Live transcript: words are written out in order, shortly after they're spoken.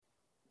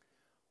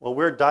Well,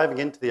 we're diving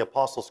into the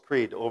Apostles'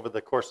 Creed over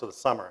the course of the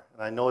summer.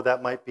 And I know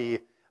that might be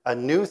a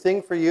new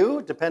thing for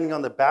you, depending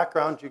on the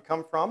background you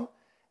come from.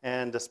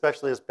 And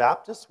especially as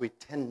Baptists, we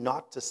tend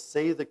not to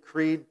say the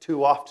creed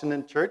too often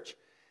in church.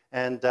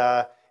 And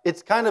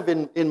it's kind of,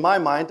 in my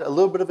mind, a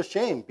little bit of a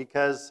shame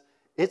because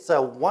it's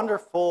a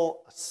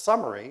wonderful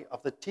summary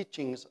of the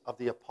teachings of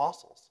the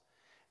apostles.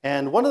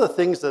 And one of the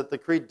things that the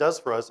creed does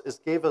for us is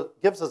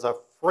gives us a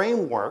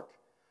framework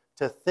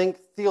to think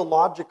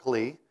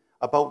theologically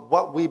about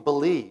what we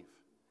believe,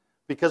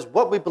 because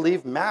what we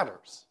believe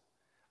matters.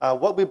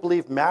 What we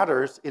believe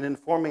matters in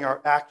informing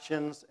our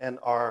actions and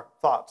our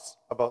thoughts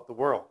about the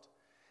world.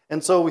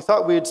 And so we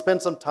thought we'd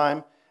spend some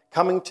time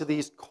coming to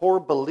these core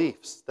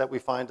beliefs that we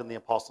find in the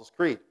Apostles'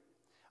 Creed.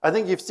 I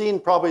think you've seen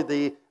probably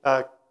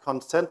the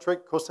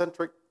concentric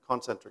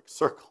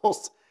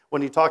circles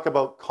when you talk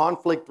about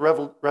conflict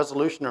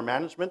resolution or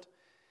management.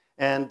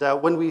 And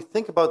when we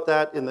think about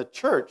that in the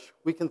church,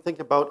 we can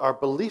think about our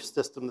belief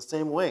system the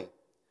same way.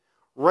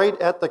 Right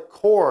at the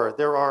core,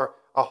 there are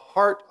a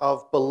heart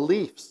of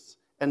beliefs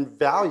and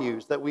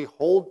values that we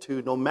hold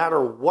to no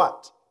matter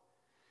what.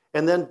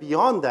 And then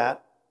beyond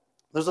that,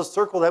 there's a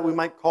circle that we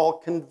might call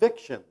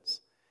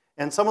convictions.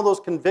 And some of those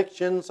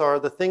convictions are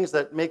the things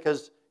that make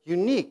us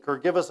unique or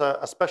give us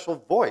a special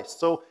voice.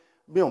 So,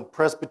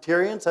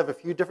 Presbyterians have a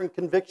few different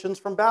convictions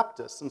from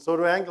Baptists, and so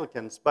do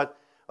Anglicans. But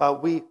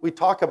we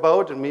talk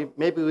about, and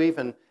maybe we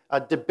even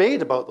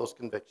debate about those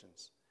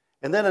convictions.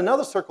 And then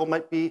another circle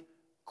might be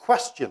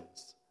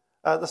questions.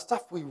 The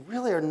stuff we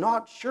really are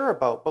not sure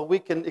about, but we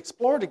can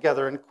explore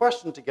together and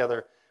question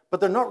together, but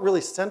they're not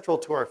really central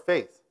to our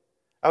faith.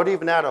 I would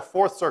even add a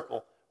fourth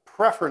circle,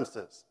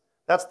 preferences.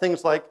 That's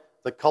things like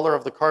the color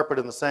of the carpet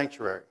in the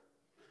sanctuary.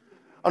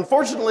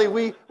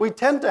 Unfortunately, we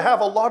tend to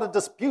have a lot of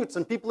disputes,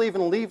 and people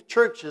even leave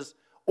churches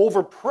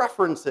over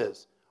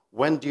preferences.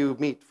 When do you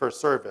meet for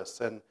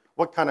service? And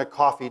what kind of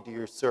coffee do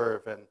you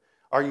serve? And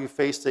are you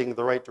facing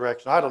the right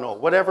direction? I don't know.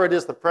 Whatever it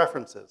is, the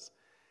preferences.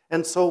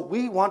 And so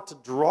we want to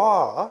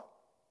draw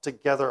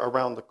together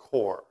around the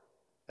core.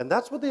 And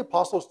that's what the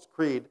Apostles'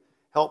 Creed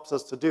helps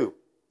us to do.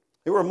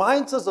 It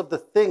reminds us of the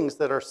things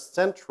that are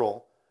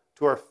central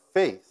to our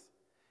faith.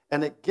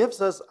 And it gives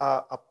us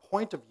a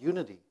point of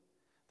unity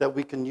that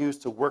we can use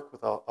to work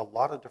with a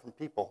lot of different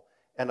people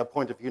and a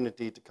point of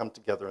unity to come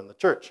together in the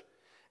church.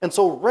 And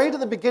so right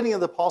at the beginning of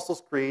the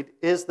Apostles' Creed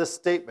is this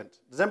statement.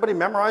 Does anybody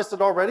memorize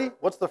it already?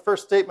 What's the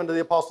first statement of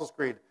the Apostles'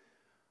 Creed?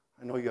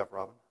 I know you have,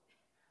 Robin.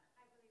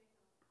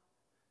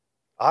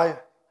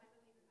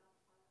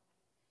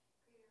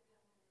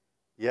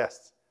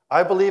 Yes.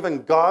 I believe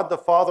in God the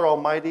Father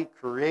Almighty,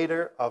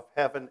 creator of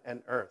heaven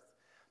and earth.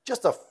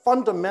 Just a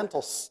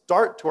fundamental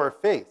start to our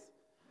faith.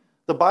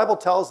 The Bible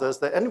tells us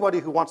that anybody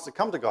who wants to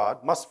come to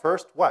God must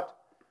first what?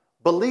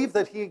 Believe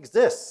that he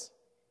exists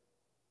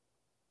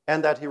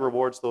and that he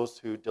rewards those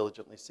who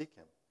diligently seek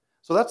him.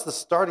 So that's the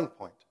starting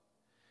point.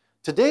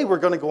 Today we're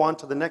going to go on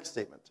to the next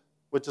statement,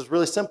 which is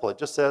really simple. It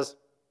just says,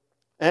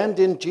 and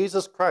in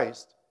Jesus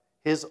Christ,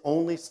 his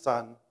only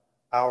Son,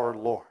 our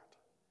Lord.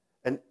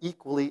 An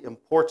equally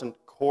important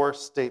core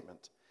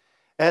statement.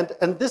 And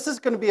this is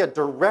going to be a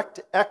direct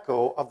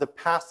echo of the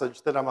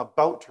passage that I'm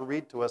about to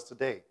read to us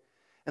today.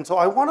 And so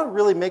I want to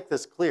really make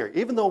this clear.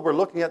 Even though we're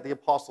looking at the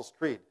Apostles'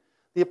 Creed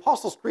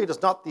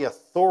is not the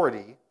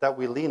authority that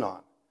we lean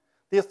on.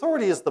 The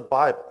authority is the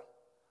Bible.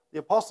 The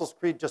Apostles'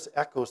 Creed just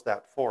echoes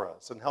that for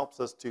us and helps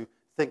us to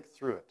think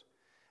through it.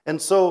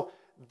 And so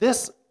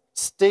this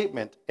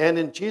statement, and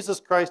in Jesus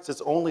Christ, his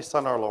only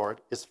Son, our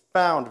Lord, is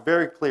found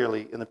very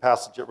clearly in the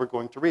passage that we're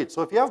going to read.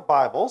 So if you have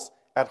Bibles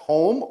at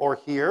home or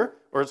here,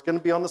 or it's going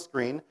to be on the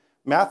screen,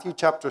 Matthew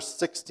chapter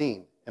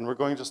 16, and we're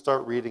going to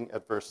start reading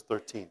at verse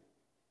 13.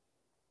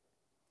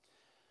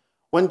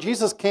 When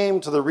Jesus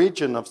came to the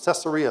region of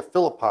Caesarea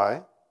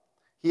Philippi,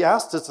 he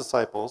asked his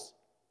disciples,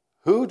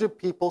 who do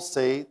people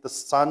say the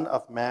Son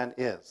of Man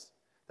is?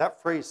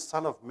 That phrase,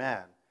 Son of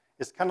Man,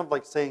 is kind of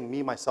like saying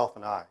me, myself,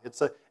 and I.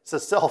 It's a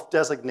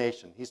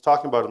self-designation. He's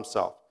talking about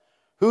himself.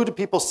 Who do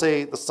people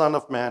say the Son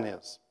of Man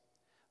is?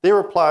 They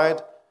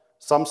replied,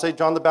 some say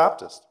John the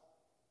Baptist.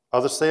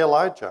 Others say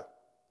Elijah.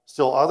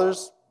 Still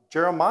others,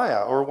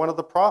 Jeremiah or one of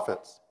the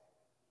prophets.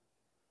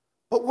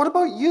 But what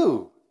about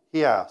you?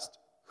 He asked.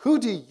 Who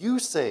do you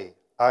say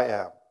I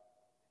am?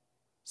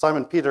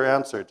 Simon Peter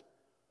answered,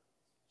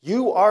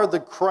 you are the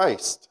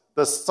Christ,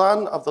 the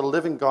Son of the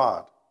living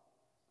God.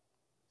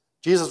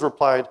 Jesus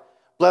replied,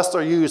 blessed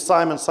are you,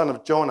 Simon, son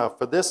of Jonah,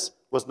 for this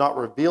was not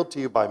revealed to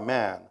you by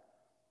man,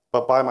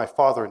 but by my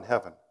Father in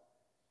heaven.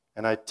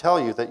 And I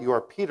tell you that you are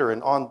Peter,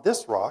 and on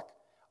this rock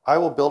I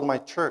will build my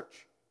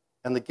church,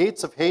 and the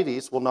gates of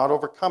Hades will not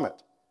overcome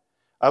it.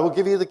 I will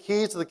give you the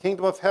keys of the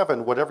kingdom of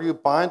heaven. Whatever you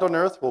bind on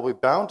earth will be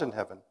bound in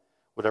heaven.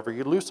 Whatever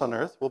you loose on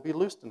earth will be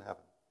loosed in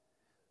heaven.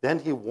 Then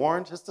he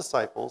warned his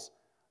disciples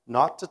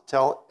not to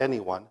tell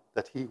anyone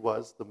that he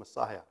was the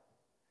Messiah.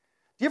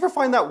 Do you ever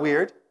find that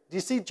weird? Do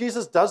you see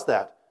Jesus does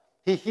that?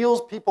 He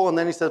heals people and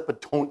then he says,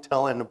 but don't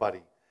tell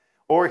anybody.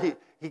 Or he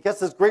gets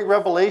this great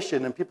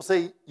revelation and people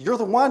say, you're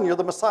the one, you're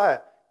the Messiah.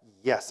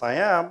 yes, I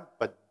am,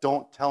 but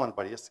don't tell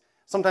anybody. It's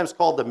sometimes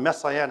called the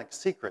messianic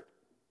secret.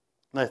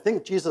 And I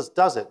think Jesus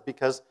does it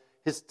because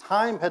his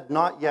time had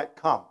not yet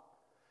come.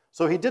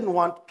 So he didn't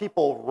want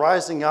people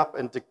rising up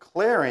and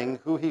declaring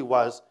who he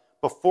was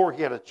before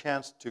he had a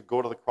chance to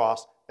go to the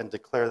cross and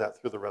declare that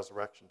through the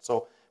resurrection.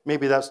 So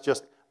maybe that's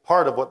just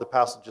part of what the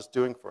passage is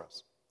doing for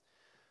us.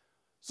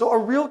 So a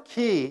real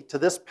key to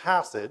this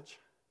passage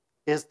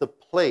is the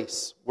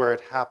place where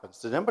it happens.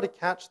 Did anybody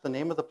catch the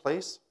name of the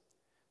place?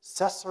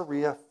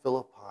 Caesarea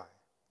Philippi.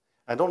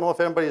 I don't know if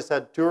anybody's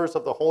had tours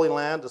of the Holy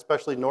Land,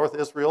 especially North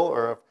Israel,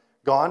 or have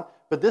gone,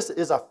 but this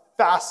is a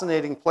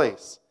fascinating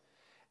place.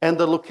 And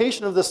the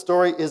location of this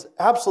story is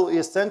absolutely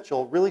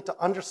essential, really, to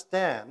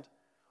understand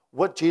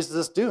what Jesus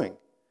is doing,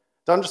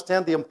 to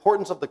understand the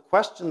importance of the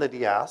question that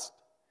he asked,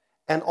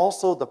 and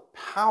also the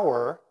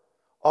power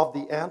of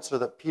the answer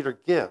that Peter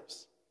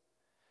gives.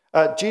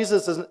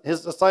 Jesus and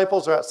his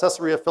disciples are at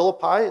Caesarea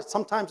Philippi.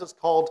 Sometimes it's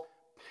called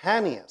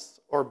Panias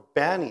or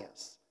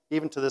Banias,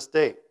 even to this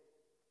day.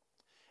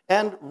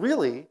 And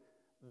really,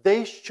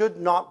 they should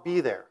not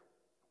be there.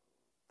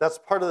 That's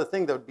part of the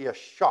thing that would be a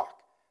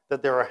shock,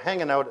 that they were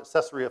hanging out at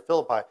Caesarea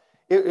Philippi.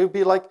 It would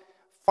be like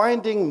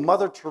finding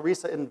Mother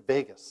Teresa in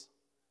Vegas.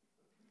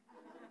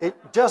 It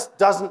just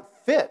doesn't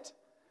fit.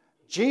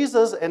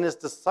 Jesus and his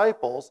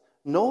disciples,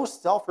 no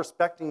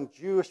self-respecting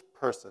Jewish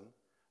person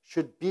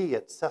should be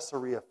at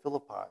Caesarea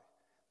Philippi.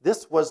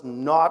 This was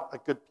not a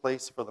good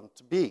place for them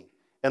to be,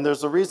 and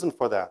there's a reason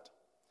for that.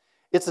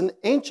 It's an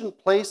ancient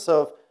place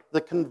of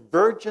the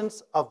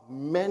convergence of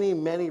many,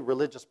 many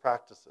religious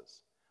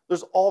practices.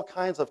 There's all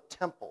kinds of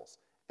temples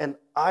and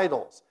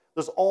idols.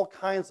 There's all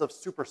kinds of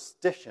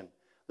superstition.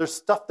 There's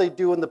stuff they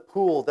do in the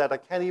pool that I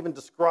can't even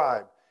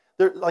describe.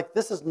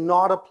 This is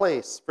not a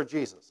place for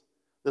Jesus.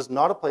 This is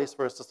not a place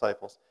for his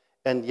disciples,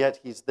 and yet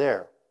he's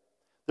there.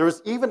 There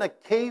was even a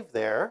cave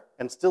there,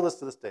 and still is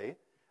to this day,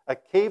 a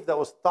cave that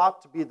was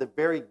thought to be the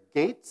very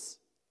gates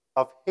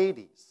of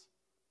Hades.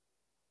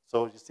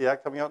 So you see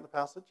that coming out in the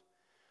passage?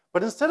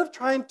 But instead of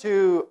trying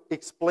to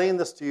explain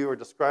this to you or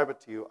describe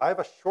it to you, I have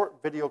a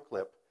short video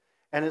clip,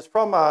 and it's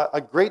from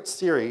a great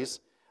series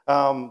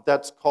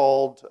that's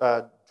called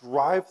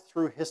Drive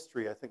Through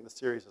History, I think the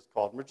series is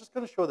called. And we're just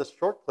going to show this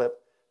short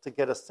clip to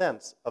get a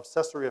sense of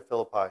Caesarea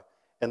Philippi,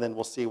 and then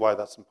we'll see why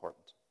that's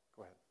important.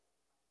 Go ahead.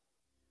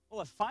 Well,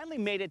 it finally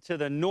made it to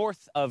the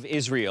north of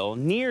Israel,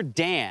 near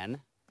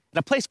Dan, at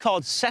a place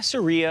called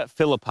Caesarea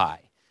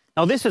Philippi.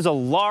 Now, this is a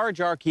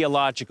large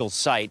archaeological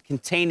site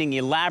containing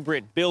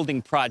elaborate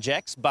building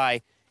projects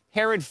by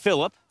Herod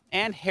Philip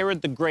and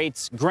Herod the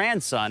Great's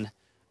grandson,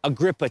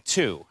 Agrippa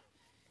II.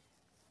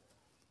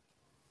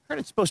 Heard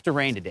it's supposed to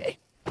rain today.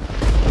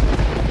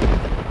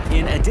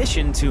 In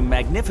addition to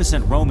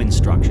magnificent Roman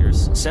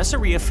structures,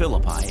 Caesarea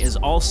Philippi is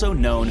also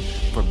known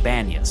for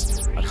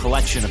Banias, a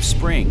collection of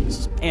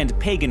springs, and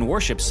pagan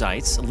worship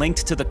sites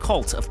linked to the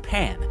cult of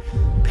Pan.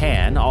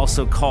 Pan,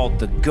 also called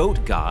the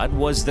goat god,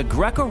 was the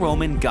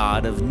Greco-Roman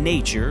god of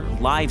nature,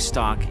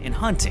 livestock, and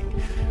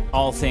hunting.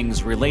 All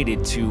things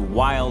related to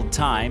wild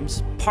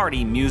times,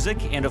 party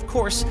music, and of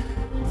course,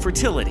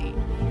 fertility.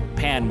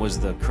 Pan was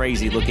the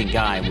crazy-looking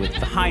guy with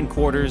the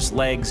hindquarters,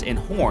 legs, and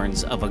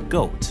horns of a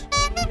goat.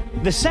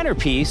 The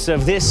centerpiece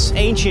of this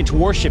ancient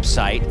worship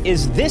site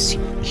is this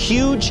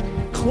huge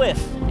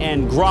cliff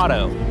and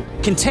grotto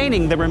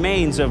containing the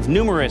remains of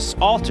numerous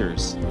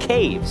altars,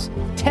 caves,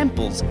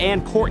 temples,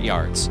 and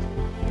courtyards.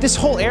 This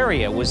whole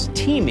area was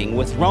teeming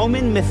with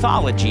Roman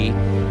mythology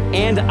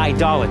and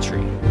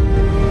idolatry.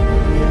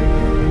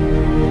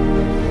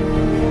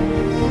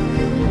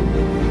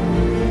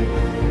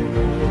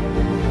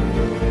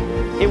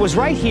 It was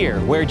right here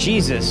where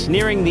Jesus,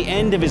 nearing the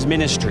end of his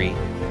ministry,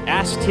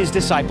 asked his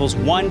disciples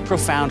one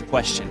profound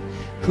question: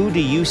 who do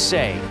you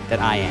say that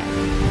I am?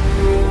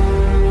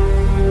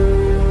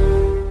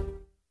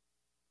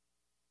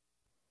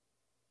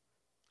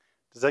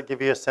 Does that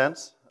give you a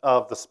sense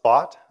of the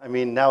spot? I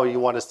mean, now you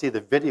want to see the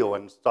video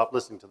and stop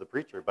listening to the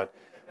preacher, but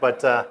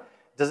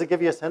does it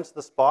give you a sense of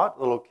the spot,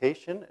 the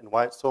location, and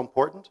why it's so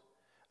important?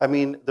 I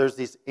mean, there's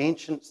these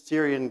ancient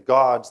Syrian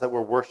gods that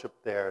were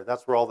worshipped there.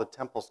 That's where all the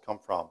temples come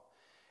from.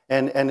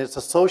 And it's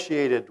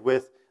associated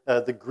with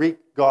the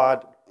Greek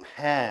god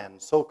Pan,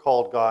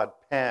 so-called god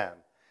Pan.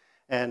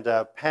 And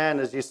Pan,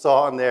 as you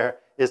saw in there,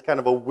 is kind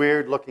of a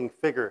weird-looking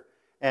figure.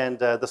 And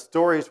the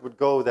stories would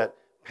go that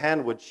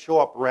Pan would show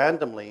up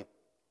randomly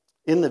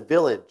in the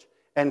village,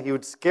 and he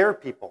would scare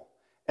people,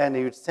 and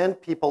he would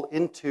send people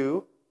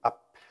into a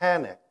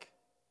panic.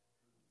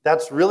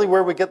 That's really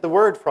where we get the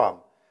word from.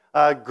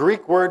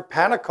 Greek word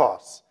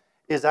panikos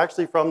is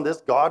actually from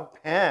this god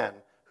Pan,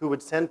 who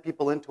would send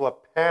people into a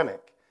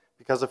panic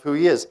because of who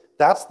he is.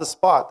 That's the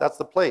spot, that's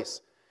the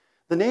place.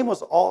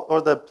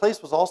 The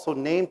place was also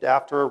named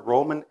after a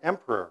Roman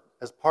emperor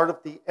as part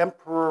of the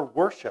emperor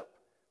worship.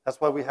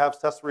 That's why we have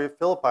Caesarea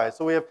Philippi.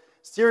 So we have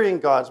Syrian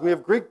gods, we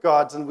have Greek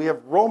gods, and we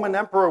have Roman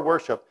emperor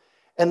worship.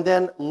 And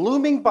then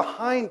looming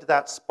behind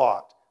that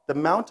spot, the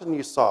mountain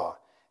you saw,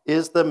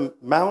 is the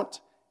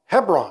Mount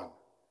Hebron.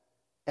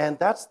 And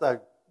that's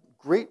the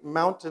great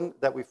mountain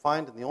that we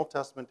find in the Old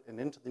Testament and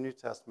into the New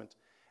Testament.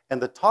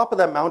 And the top of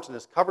that mountain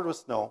is covered with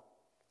snow.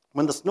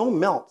 When the snow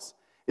melts,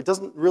 it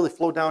doesn't really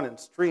flow down in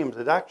streams.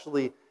 It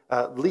actually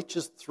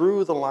leaches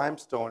through the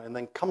limestone and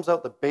then comes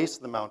out the base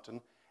of the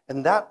mountain.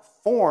 And that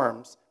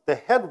forms the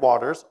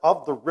headwaters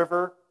of the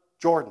river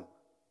Jordan.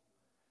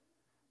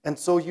 And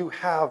so you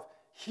have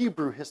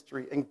Hebrew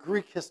history and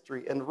Greek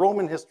history and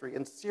Roman history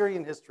and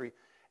Syrian history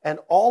and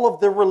all of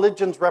the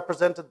religions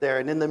represented there.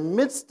 And in the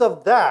midst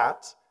of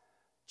that,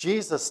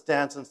 Jesus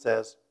stands and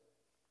says,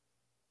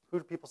 who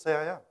do people say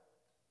I am?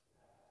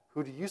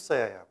 Who do you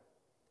say I am?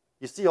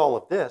 You see all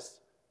of this,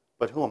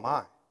 but who am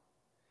I?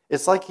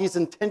 It's like he's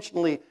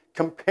intentionally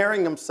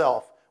comparing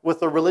himself with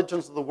the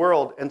religions of the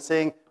world and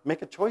saying,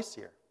 make a choice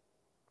here.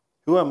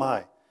 Who am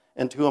I,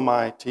 and who am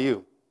I to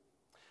you?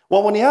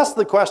 Well, when he asks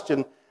the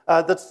question,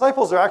 the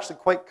disciples are actually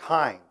quite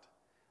kind.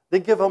 They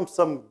give him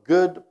some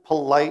good,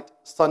 polite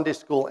Sunday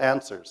school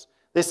answers.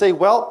 They say,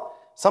 well,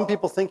 some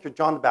people think you're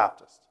John the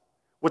Baptist,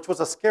 which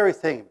was a scary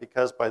thing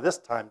because by this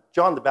time,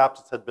 John the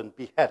Baptist had been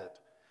beheaded.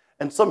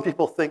 And some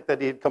people think that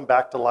he had come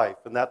back to life,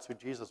 and that's who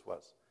Jesus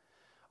was.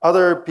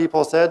 Other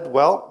people said,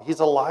 well,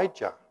 he's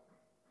Elijah.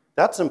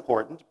 That's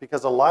important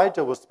because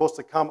Elijah was supposed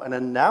to come and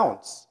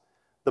announce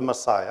the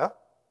Messiah.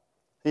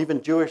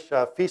 Even Jewish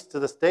feasts to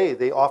this day,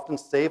 they often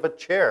save a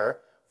chair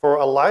for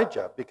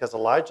Elijah because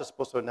Elijah is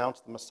supposed to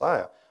announce the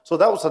Messiah. So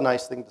that was a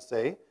nice thing to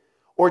say.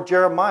 Or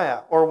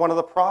Jeremiah, or one of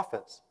the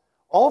prophets.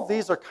 All of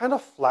these are kind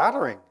of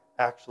flattering,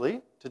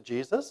 actually, to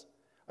Jesus.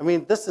 I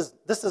mean, this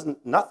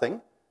isn't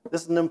nothing.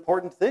 This is an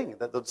important thing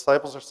that the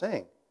disciples are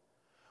saying.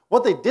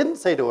 What they didn't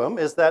say to him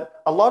is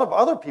that a lot of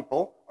other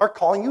people are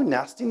calling you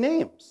nasty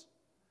names.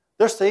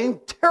 They're saying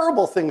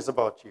terrible things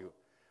about you.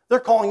 They're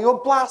calling you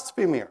a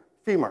blasphemer.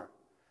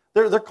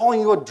 They're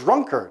calling you a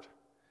drunkard.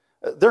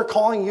 They're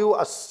calling you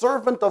a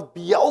servant of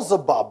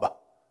Beelzebub.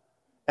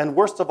 And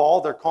worst of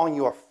all, they're calling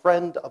you a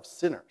friend of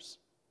sinners.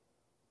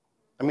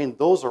 I mean,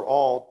 those are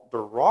all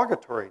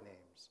derogatory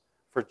names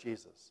for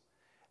Jesus.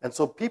 And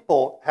so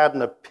people had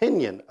an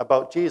opinion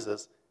about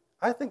Jesus.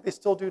 I think they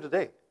still do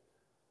today.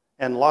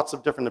 And lots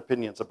of different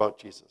opinions about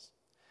Jesus.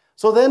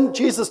 So then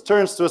Jesus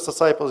turns to his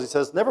disciples. He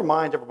says, never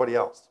mind everybody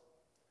else.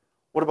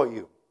 What about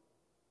you?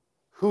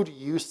 Who do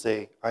you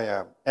say I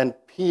am? And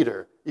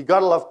Peter, you got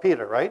to love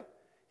Peter, right?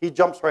 He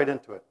jumps right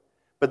into it.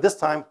 But this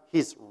time,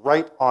 he's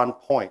right on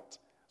point.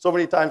 So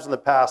many times in the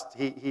past,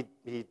 he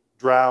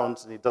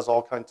drowns and he does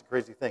all kinds of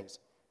crazy things.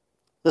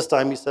 This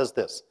time he says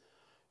this,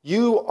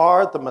 you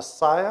are the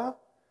Messiah,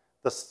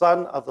 the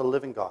Son of the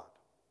living God.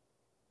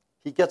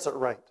 He gets it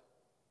right.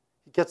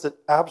 He gets it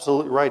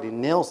absolutely right. He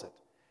nails it.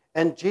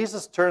 And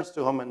Jesus turns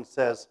to him and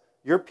says,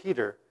 you're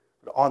Peter,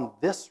 but on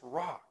this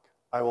rock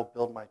I will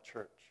build my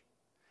church.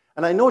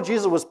 And I know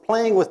Jesus was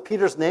playing with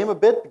Peter's name a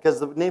bit because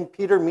the name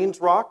Peter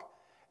means rock.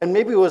 And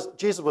maybe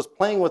Jesus was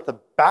playing with the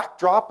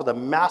backdrop of the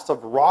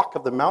massive rock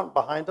of the mountain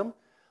behind him.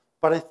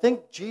 But I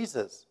think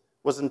Jesus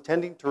was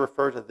intending to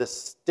refer to this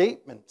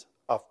statement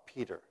of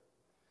Peter,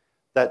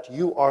 that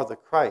you are the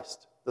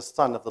Christ, the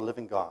Son of the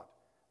living God.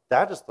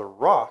 That is the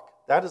rock,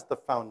 that is the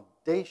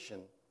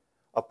foundation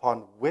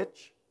upon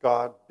which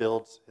God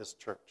builds his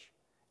church,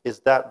 is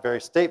that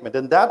very statement.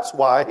 And that's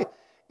why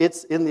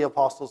it's in the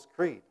Apostles'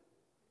 Creed.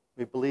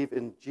 We believe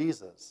in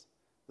Jesus,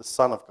 the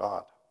Son of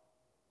God.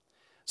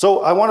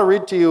 So I want to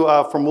read to you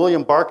from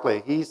William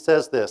Barclay. He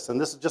says this, and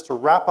this is just to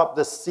wrap up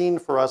this scene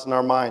for us in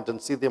our mind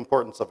and see the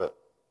importance of it.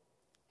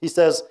 He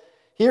says,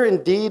 here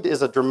indeed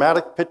is a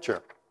dramatic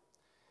picture.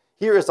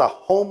 Here is a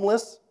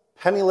homeless,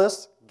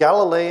 penniless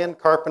Galilean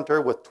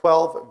carpenter with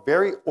 12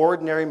 very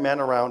ordinary men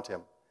around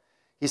him.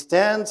 He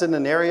stands in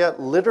an area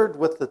littered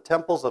with the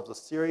temples of the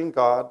Syrian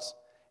gods,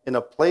 in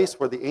a place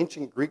where the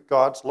ancient Greek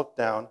gods looked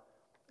down,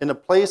 in a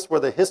place where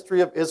the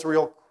history of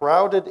Israel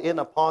crowded in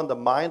upon the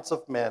minds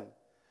of men,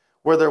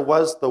 where there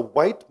was the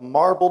white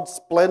marbled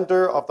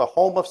splendor of the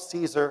home of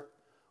Caesar.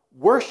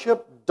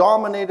 Worship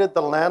dominated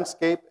the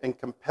landscape and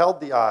compelled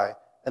the eye,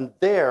 and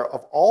there,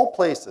 of all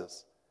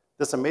places,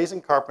 this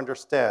amazing carpenter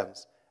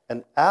stands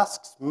and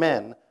asks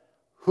men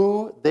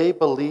who they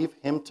believe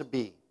him to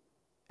be,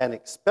 and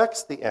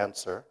expects the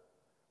answer,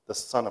 the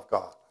Son of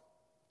God.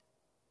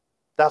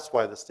 That's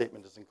why this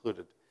statement is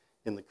included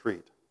in the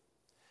creed.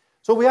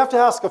 So we have to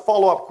ask a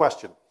follow-up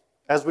question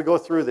as we go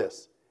through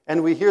this,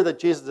 and we hear that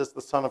Jesus is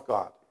the Son of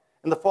God.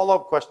 And the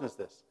follow-up question is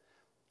this: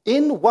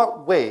 in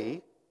what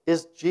way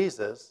is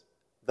Jesus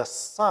the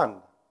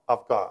Son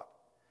of God?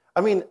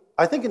 I mean,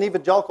 I think in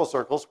evangelical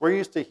circles, we're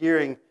used to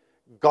hearing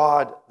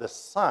God the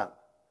Son.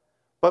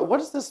 But what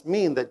does this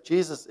mean that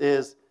Jesus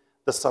is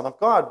the Son of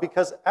God?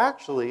 Because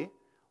actually,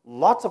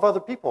 lots of other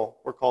people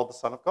were called the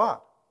Son of God.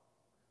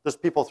 There's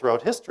people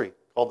throughout history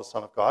called the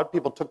Son of God.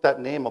 People took that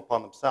name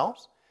upon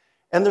themselves.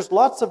 And there's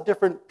lots of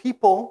different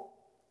people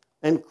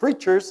and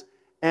creatures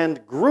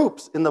and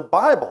groups in the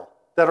Bible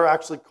that are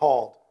actually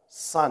called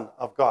Son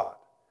of God.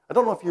 I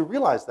don't know if you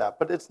realize that,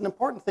 but it's an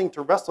important thing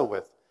to wrestle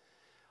with.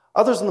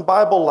 Others in the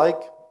Bible, like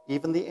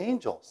even the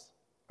angels,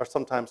 are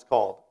sometimes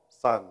called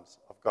sons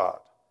of God.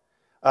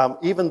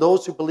 Even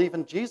those who believe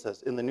in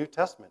Jesus in the New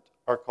Testament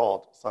are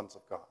called sons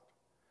of God.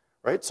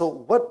 Right? So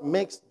what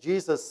makes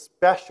Jesus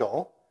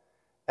special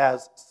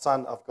as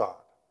Son of God?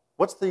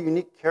 What's the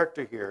unique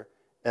character here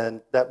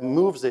and that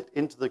moves it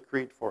into the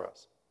creed for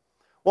us?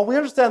 Well, we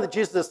understand that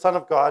Jesus is Son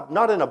of God,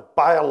 not in a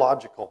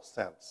biological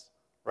sense,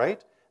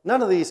 right?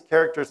 None of these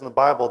characters in the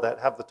Bible that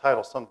have the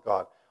title Son of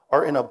God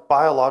are in a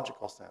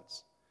biological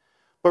sense.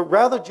 But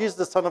rather, Jesus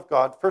is Son of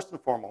God, first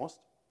and foremost,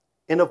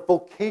 in a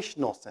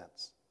vocational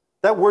sense.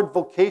 That word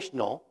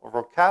vocational, or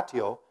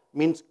vocatio,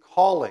 means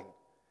calling.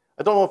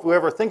 I don't know if we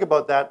ever think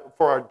about that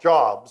for our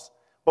jobs,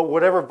 but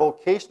whatever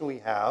vocation we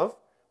have,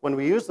 when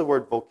we use the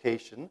word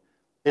vocation,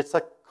 it's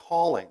a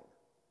calling.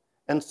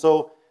 And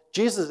so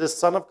Jesus is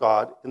Son of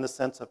God in the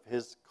sense of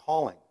his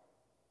calling.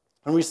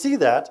 And we see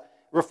that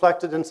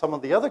reflected in some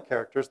of the other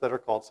characters that are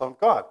called Son of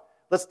God.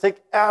 Let's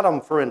take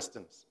Adam, for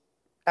instance.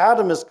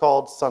 Adam is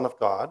called Son of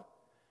God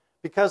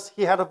because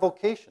he had a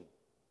vocation.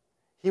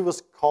 He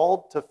was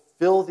called to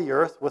fill the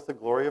earth with the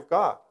glory of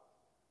God.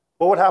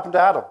 But what happened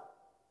to Adam?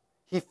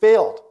 He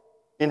failed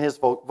in his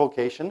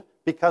vocation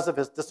because of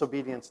his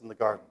disobedience in the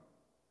garden.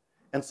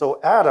 And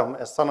so Adam,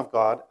 as Son of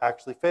God,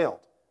 actually failed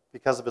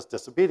because of his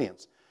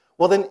disobedience.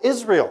 Well, then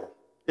Israel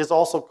is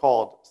also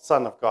called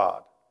Son of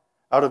God.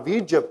 Out of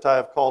Egypt I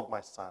have called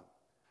my son.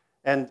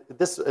 And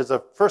this is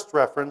a first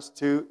reference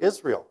to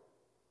Israel.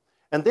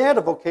 And they had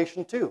a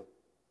vocation too.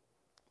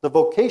 The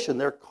vocation,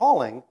 their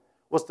calling,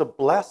 was to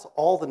bless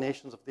all the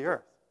nations of the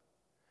earth.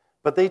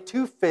 But they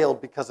too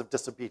failed because of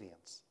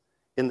disobedience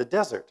in the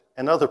desert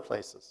and other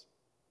places.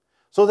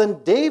 So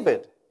then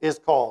David is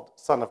called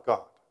Son of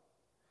God.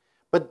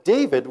 But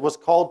David was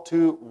called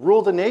to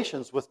rule the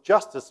nations with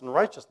justice and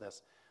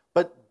righteousness.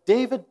 But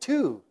David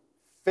too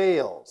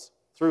fails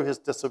through his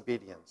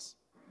disobedience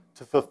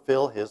to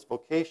fulfill his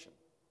vocation.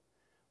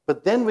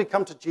 But then we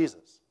come to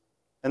Jesus.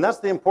 And that's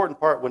the important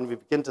part when we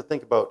begin to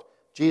think about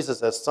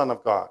Jesus as Son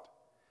of God.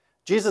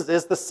 Jesus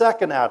is the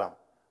second Adam.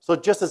 So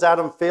just as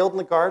Adam failed in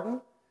the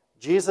garden,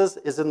 Jesus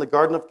is in the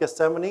Garden of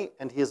Gethsemane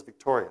and he is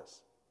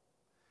victorious.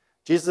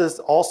 Jesus is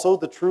also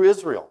the true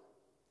Israel.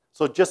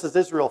 So just as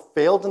Israel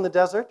failed in the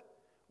desert,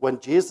 when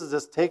Jesus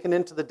is taken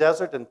into the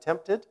desert and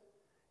tempted,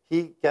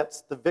 he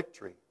gets the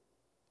victory.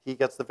 He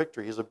gets the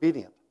victory. He's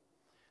obedient.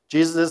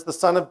 Jesus is the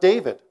son of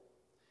David.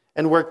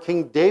 And where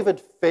King David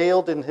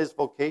failed in his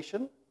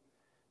vocation,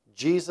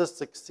 Jesus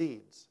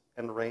succeeds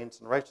and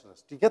reigns in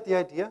righteousness. Do you get the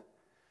idea?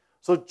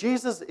 So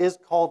Jesus is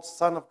called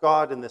Son of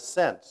God in the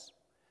sense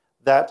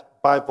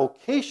that by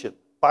vocation,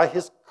 by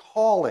his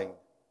calling,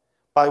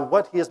 by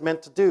what he is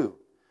meant to do,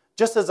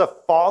 just as a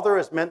father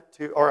is meant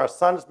to, or a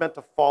son is meant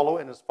to follow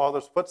in his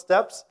father's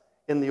footsteps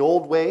in the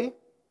old way,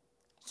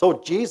 so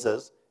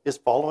Jesus is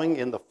following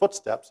in the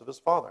footsteps of his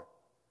father. Do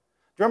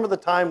you remember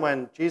the time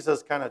when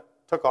Jesus kind of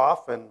took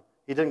off and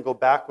he didn't go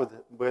back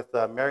with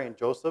Mary and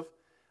Joseph,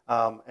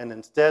 and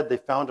instead they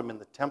found him in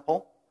the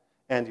temple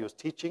and he was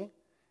teaching,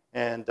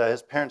 and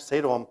his parents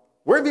say to him,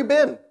 "Where have you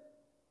been?"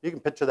 You can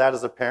picture that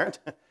as a parent.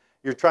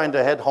 You're trying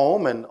to head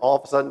home and all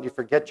of a sudden you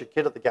forget your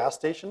kid at the gas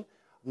station.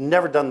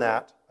 Never done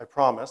that, I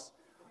promise.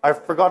 I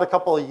forgot a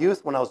couple of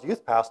youth when I was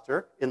youth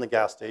pastor in the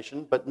gas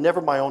station, but never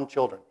my own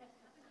children.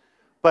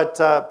 But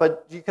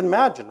you can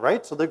imagine,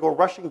 right? So they go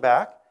rushing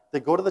back, they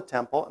go to the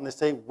temple, and they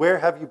say, "Where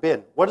have you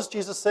been?" What does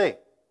Jesus say?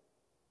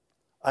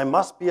 "I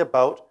must be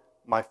about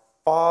my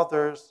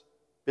Father's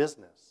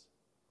business,"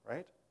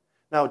 right?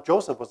 Now,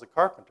 Joseph was a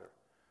carpenter,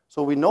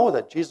 so we know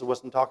that Jesus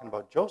wasn't talking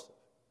about Joseph.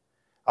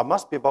 "I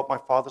must be about my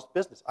Father's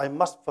business. I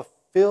must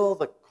fulfill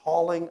the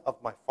calling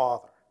of my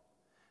Father."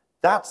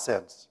 That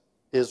sense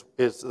is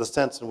the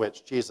sense in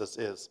which Jesus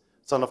is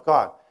Son of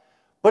God.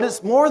 But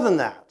it's more than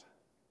that.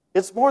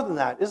 It's more than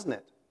that, isn't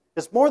it?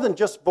 It's more than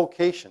just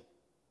vocation.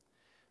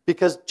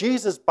 Because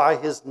Jesus, by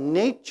his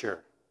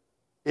nature,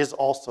 is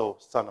also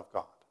Son of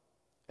God.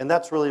 And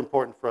that's really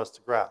important for us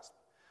to grasp.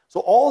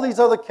 So all these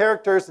other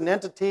characters and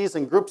entities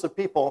and groups of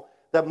people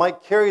that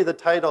might carry the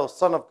title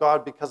Son of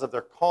God because of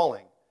their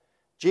calling,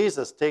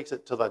 Jesus takes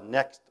it to the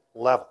next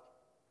level.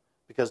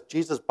 Because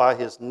Jesus, by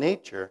his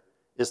nature,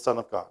 is Son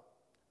of God.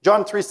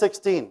 John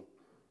 3:16,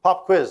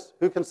 pop quiz.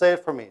 Who can say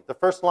it for me? The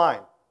first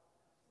line.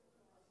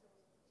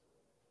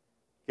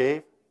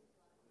 Gave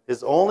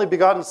his only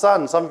begotten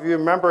Son. Some of you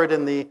remember it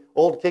in the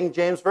old King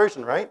James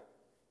Version, right?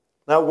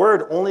 That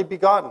word, only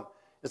begotten,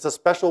 is a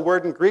special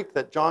word in Greek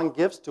that John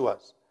gives to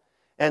us.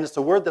 And it's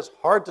a word that's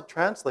hard to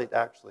translate,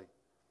 actually.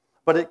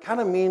 But it kind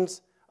of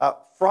means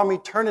from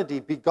eternity,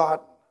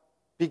 begotten.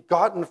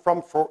 Begotten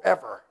from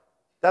forever.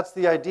 That's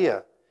the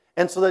idea.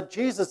 And so that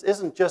Jesus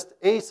isn't just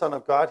a Son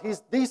of God,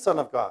 he's the Son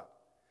of God.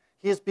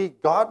 He is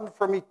begotten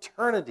from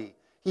eternity.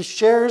 He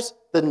shares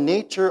the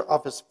nature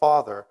of his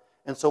Father.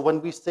 And so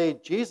when we say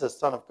Jesus,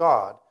 Son of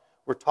God,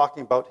 we're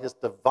talking about his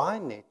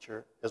divine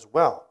nature as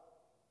well.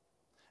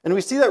 And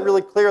we see that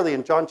really clearly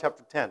in John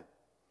chapter 10.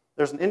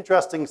 There's an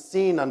interesting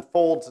scene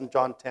unfolds in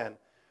John 10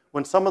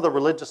 when some of the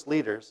religious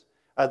leaders,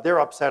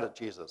 they're upset at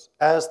Jesus,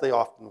 as they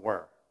often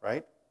were,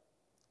 right?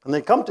 And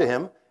they come to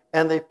him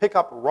and they pick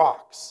up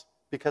rocks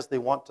because they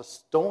want to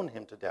stone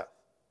him to death.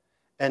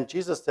 And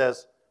Jesus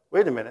says,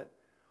 wait a minute,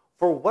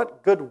 for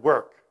what good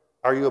work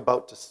are you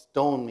about to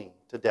stone me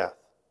to death?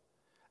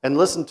 And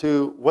listen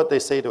to what they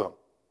say to him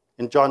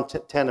in John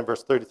 10 and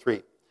verse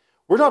 33.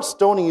 We're not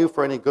stoning you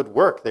for any good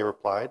work, they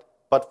replied,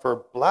 but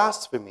for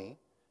blasphemy,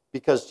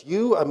 because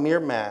you, a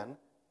mere man,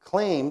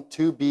 claim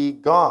to be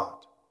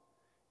God.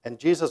 And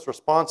Jesus'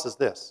 response is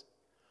this: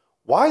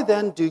 why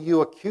then do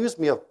you accuse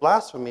me of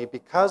blasphemy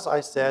because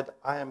I said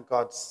I am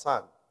God's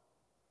son?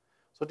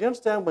 So do you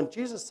understand when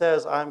Jesus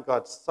says I am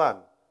God's son,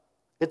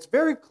 it's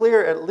very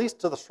clear, at least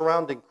to the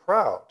surrounding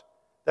crowd,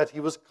 that he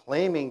was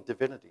claiming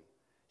divinity.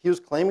 He was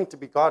claiming to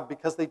be God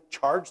because they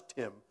charged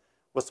him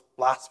with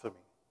blasphemy.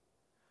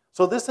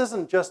 So this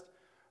isn't just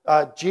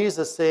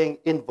Jesus saying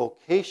in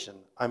vocation,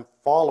 I'm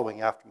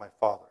following after my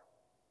Father,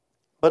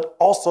 but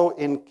also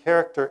in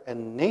character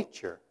and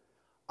nature,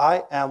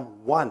 I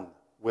am one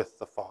with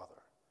the Father.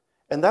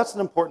 And that's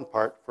an important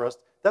part for us.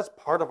 That's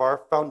part of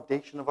our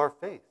foundation of our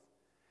faith,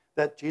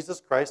 that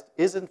Jesus Christ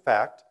is in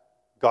fact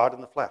God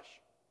in the flesh.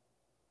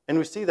 And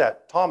we see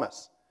that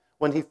Thomas,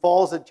 when he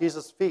falls at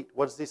Jesus' feet,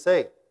 what does he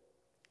say?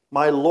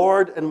 My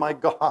Lord and my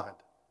God.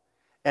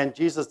 And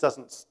Jesus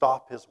doesn't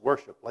stop his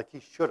worship like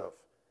he should have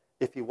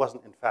if he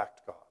wasn't in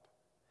fact God.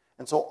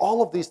 And so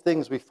all of these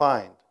things we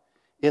find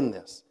in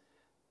this.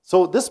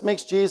 So this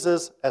makes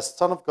Jesus, as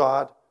Son of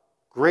God,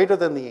 greater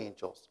than the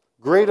angels,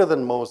 greater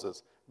than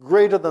Moses,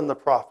 greater than the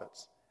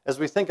prophets. As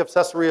we think of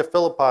Caesarea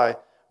Philippi,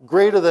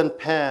 greater than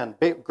Pan,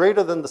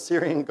 greater than the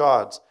Syrian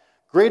gods,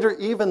 greater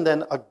even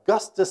than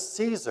Augustus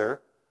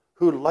Caesar,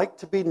 who liked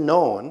to be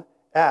known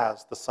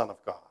as the Son of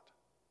God.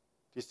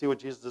 Do you see what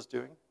Jesus is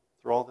doing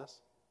through all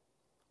this?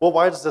 Well,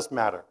 why does this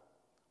matter?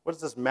 What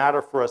does this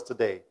matter for us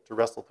today to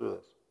wrestle through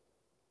this?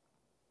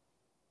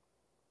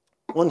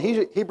 Well,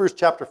 in Hebrews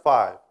chapter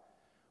 5,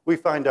 we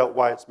find out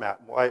why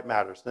it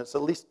matters, and it's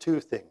at least two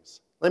things.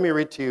 Let me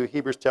read to you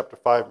Hebrews chapter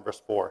 5 and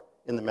verse 4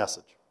 in the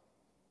Message.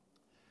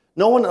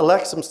 No one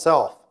elects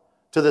himself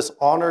to this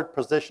honored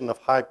position of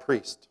high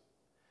priest.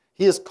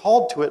 He is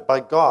called to it by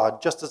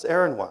God, just as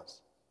Aaron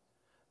was.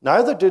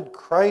 Neither did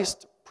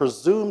Christ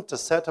presume to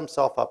set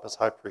himself up as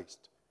high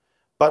priest,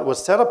 but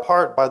was set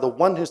apart by the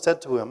one who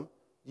said to him,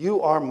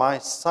 you are my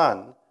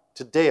son,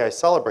 today I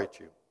celebrate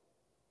you.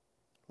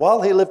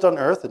 While he lived on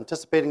earth,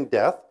 anticipating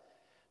death,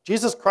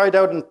 Jesus cried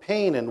out in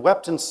pain and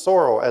wept in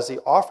sorrow as he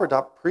offered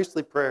up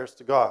priestly prayers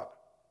to God.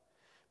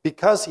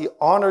 Because he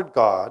honored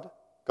God,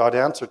 God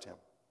answered him.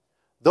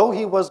 Though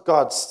he was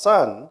God's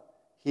son,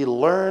 he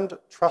learned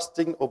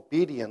trusting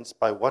obedience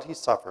by what he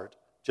suffered,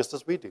 just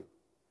as we do.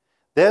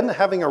 Then,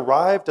 having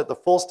arrived at the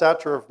full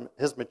stature of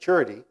his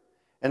maturity,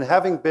 and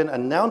having been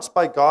announced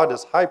by God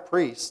as high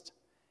priest,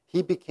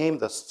 he became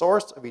the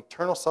source of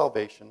eternal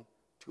salvation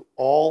to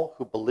all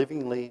who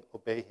believingly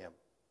obey him.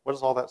 What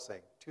is all that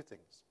saying? Two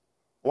things.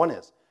 One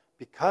is,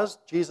 because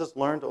Jesus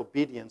learned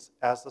obedience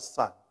as a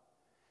son,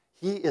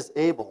 he is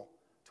able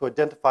to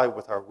identify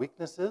with our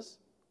weaknesses,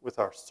 with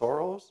our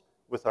sorrows,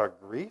 with our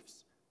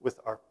griefs, with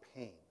our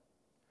pain.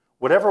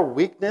 Whatever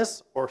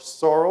weakness or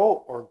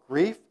sorrow or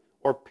grief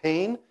or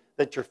pain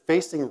that you're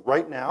facing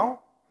right now,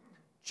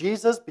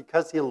 Jesus,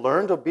 because he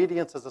learned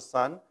obedience as a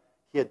son,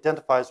 he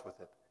identifies with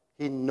it.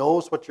 He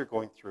knows what you're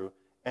going through,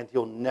 and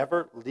he'll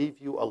never leave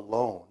you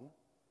alone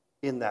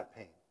in that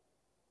pain.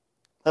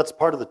 That's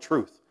part of the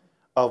truth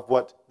of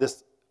what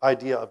this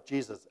idea of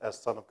Jesus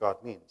as Son of God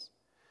means.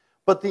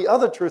 But the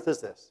other truth is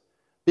this.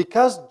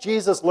 Because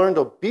Jesus learned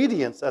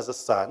obedience as a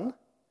son,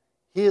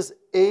 he is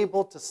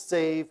able to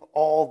save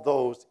all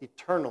those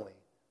eternally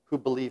who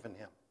believe in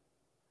him.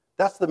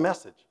 That's the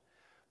message.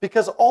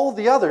 Because all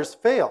the others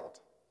failed,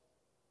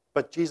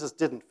 but Jesus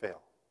didn't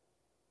fail.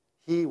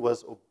 He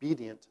was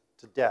obedient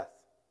to death,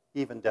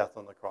 even death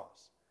on the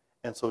cross.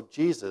 And so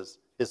Jesus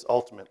is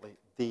ultimately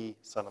the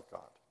Son of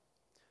God.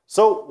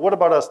 So what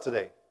about us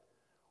today?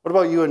 What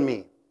about you and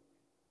me?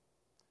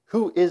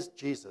 Who is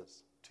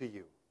Jesus to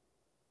you?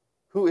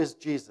 Who is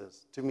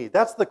Jesus to me?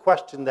 That's the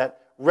question that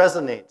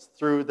resonates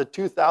through the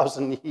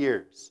 2,000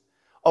 years.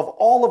 Of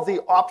all of the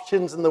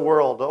options in the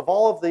world, of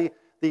all of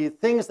the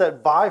things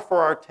that vie for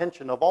our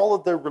attention, of all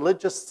of the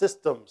religious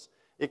systems,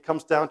 it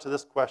comes down to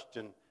this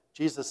question.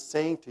 Jesus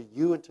saying to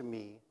you and to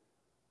me,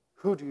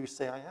 who do you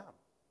say I am?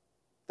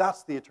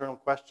 That's the eternal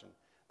question.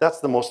 That's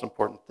the most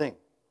important thing.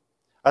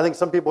 I think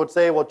some people would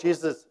say, well,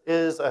 Jesus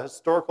is a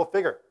historical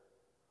figure.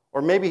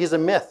 Or maybe he's a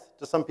myth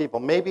to some people.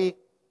 Maybe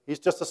he's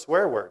just a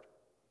swear word.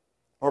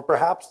 Or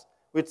perhaps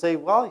we'd say,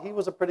 well, he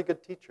was a pretty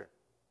good teacher.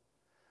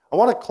 I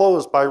want to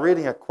close by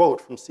reading a quote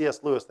from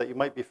C.S. Lewis that you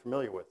might be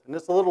familiar with. And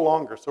it's a little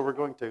longer, so we're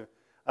going to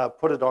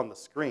put it on the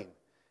screen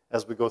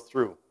as we go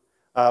through.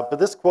 But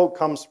this quote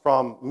comes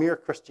from Mere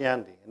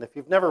Christianity. And if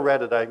you've never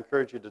read it, I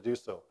encourage you to do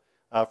so,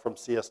 from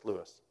C.S.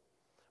 Lewis.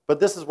 But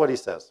this is what he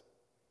says.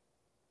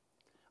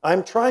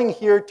 I'm trying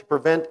here to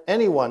prevent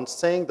anyone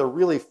saying the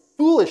really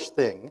foolish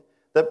thing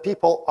that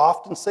people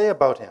often say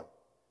about him.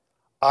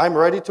 I'm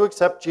ready to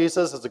accept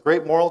Jesus as a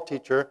great moral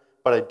teacher,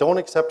 but I don't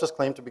accept his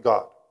claim to be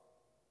God.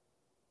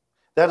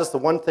 That is the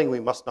one thing we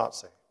must not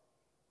say.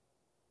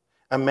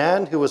 A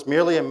man who was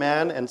merely a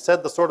man and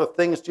said the sort of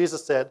things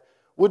Jesus said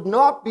would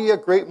not be a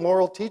great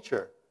moral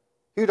teacher.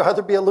 He would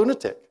either be a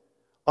lunatic,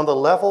 on the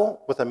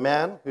level with a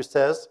man who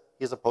says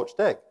he's a poached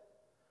egg,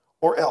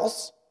 or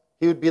else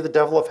he would be the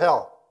devil of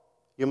hell.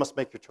 You must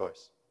make your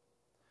choice.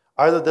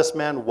 Either this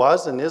man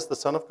was and is the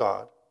Son of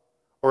God,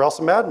 or else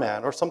a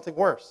madman, or something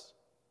worse.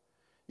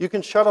 You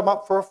can shut him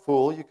up for a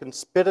fool, you can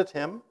spit at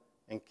him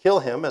and kill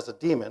him as a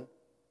demon,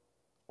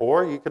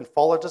 or you can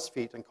fall at his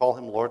feet and call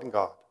him Lord and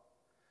God.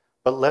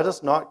 But let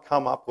us not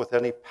come up with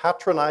any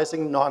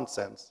patronizing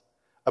nonsense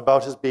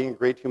about his being a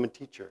great human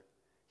teacher.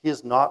 He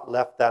has not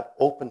left that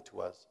open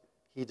to us.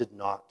 He did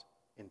not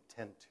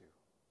intend to.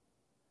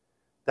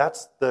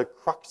 That's the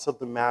crux of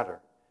the matter.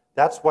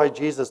 That's why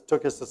Jesus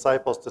took his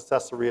disciples to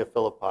Caesarea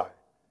Philippi.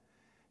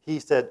 He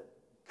said,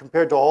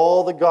 compared to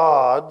all the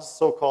gods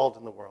so-called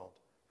in the world,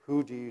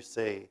 who do you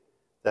say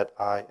that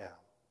I am?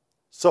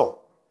 So,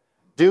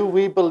 do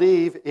we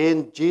believe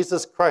in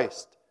Jesus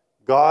Christ,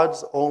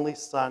 God's only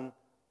Son,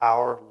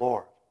 our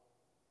Lord?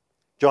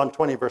 John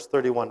 20, verse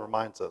 31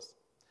 reminds us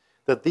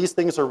that these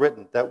things are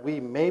written that we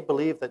may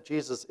believe that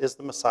Jesus is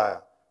the Messiah,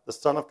 the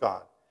Son of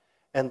God,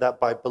 and that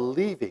by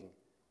believing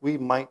we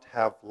might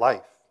have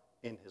life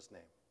in his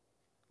name.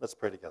 Let's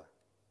pray together.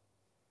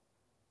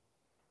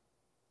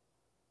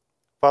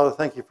 Father,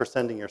 thank you for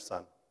sending your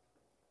Son,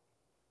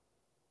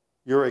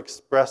 your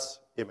express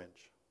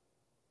image,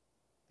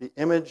 the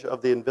image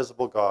of the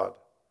invisible God,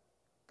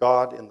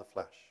 God in the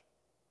flesh.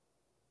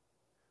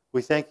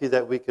 We thank you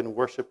that we can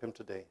worship him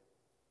today,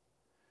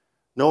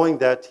 knowing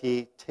that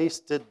he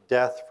tasted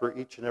death for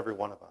each and every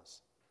one of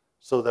us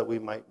so that we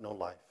might know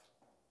life.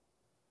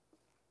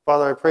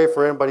 Father, I pray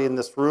for anybody in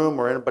this room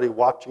or anybody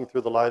watching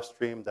through the live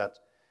stream that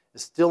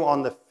is still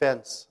on the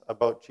fence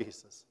about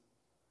Jesus,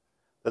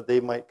 that they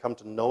might come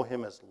to know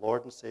him as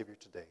Lord and Savior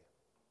today.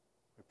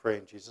 We pray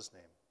in Jesus'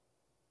 name.